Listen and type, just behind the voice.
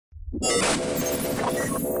Flock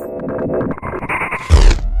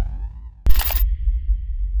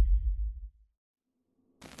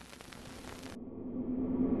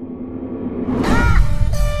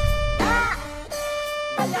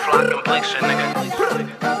complexion, nigga.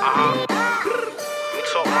 We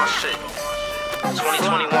talk my shit.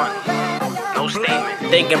 2021. No statement.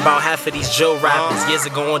 Thinking about half of these Joe rappers. Years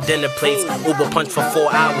ago on dinner plates, Uber punch for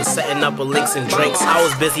 4 hours, setting up with links and drinks. I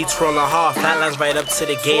was busy twirling hard, fat lines right up to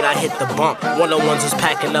the gate. I hit the bump. 101s was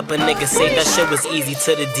packing up a nigga safe. That shit was easy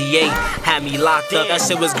to the DA. Had me locked up. That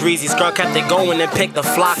shit was greasy. Skrull kept it going and picked the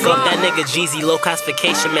flock up. That nigga Jeezy, low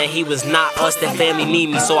classification, man. He was not us. That family need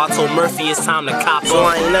me, so I told Murphy it's time to cop up. So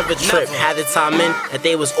I ain't never tripped. Had the time in that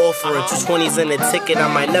they was offering 220s in the ticket.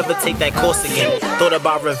 I might never take that course again. Thought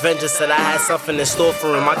about revenge and said I had something in store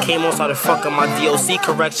for him. I came on, started fucking my DOC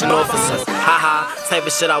correction officers. Haha, type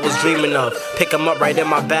of shit I was dreaming of. Pick him up right in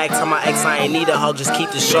my bag. Tell my ex I ain't need a hug, just keep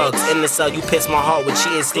the shrugs. In the cell, you piss my heart with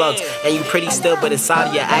cheating slugs. And you pretty still, but inside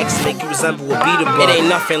of your acts make you resemble a beater bug. It ain't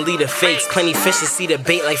nothing, lead the fakes. Plenty fishes see the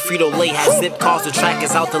bait like Frito-Lay. Had zip cars, the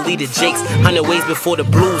trackers out to lead the jakes. 100 ways before the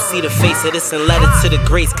blues see the face of this and let it to the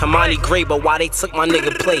grace. Kamani Gray, but why they took my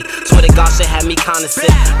nigga play? Swear to God, shit had me kinda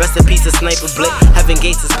sick. Rest in peace to Sniper Blick. Heaven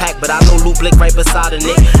Gates is packed, but I know Lou Blick right beside a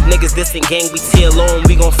Nick. Niggas distant gang, we tear low and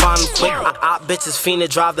we gon' find them quick. Op bitches fiend to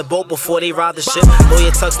drive the boat before they ride the ship.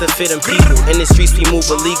 Lawyer tucks to fit them people. In the streets we move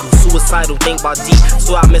illegal. Suicidal, think about deep.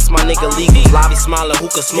 So I miss my nigga legal. Lobby smiling,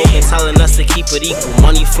 hookah smoking, telling us to keep it equal.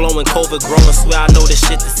 Money flowing, COVID growing. Swear I know this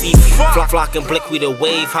shit deceitful. Flock and Blick, we the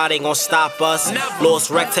wave. How they gon' stop us? Lost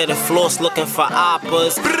wrecked to the floors looking for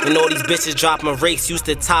oppas. And all these bitches dropping rakes used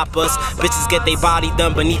to top us. Bitches get they body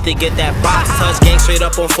done beneath they get that box touch. Gang straight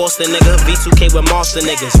up on Foster nigga. V2K with monster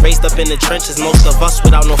niggas. Raised up in the trenches, most of us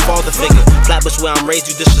without no father figure. Flatbush where I'm raised,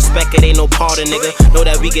 you disrespect it, ain't no part of nigga. Know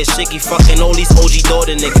that we get shaky, fucking all these OG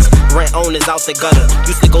daughter niggas. Rent owners out the gutter.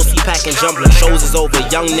 Used to go see Pack and Jumbler. Shows is over,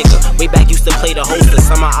 young nigga. Way back used to play the hostess.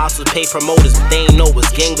 Some of us would pay promoters, but they ain't know us.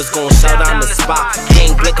 Gang was gon' shut down the spot.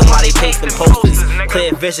 Gang blickin' while they pasting posters.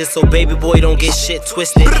 Clear vision so baby boy don't get shit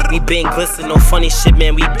twisted. We been glisten, no funny shit,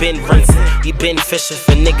 man. We been rinsing. We been fishing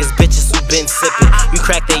for niggas, bitches who been sipping. We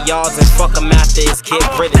crack their yards and fuck them after it's get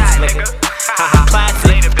riddance, nigga. Haha, classic.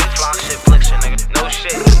 Later, bitch, flock shit, fliction, nigga. No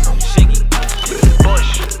shit. Shiggy.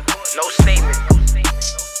 Bush. No statement.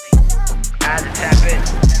 Add the tag.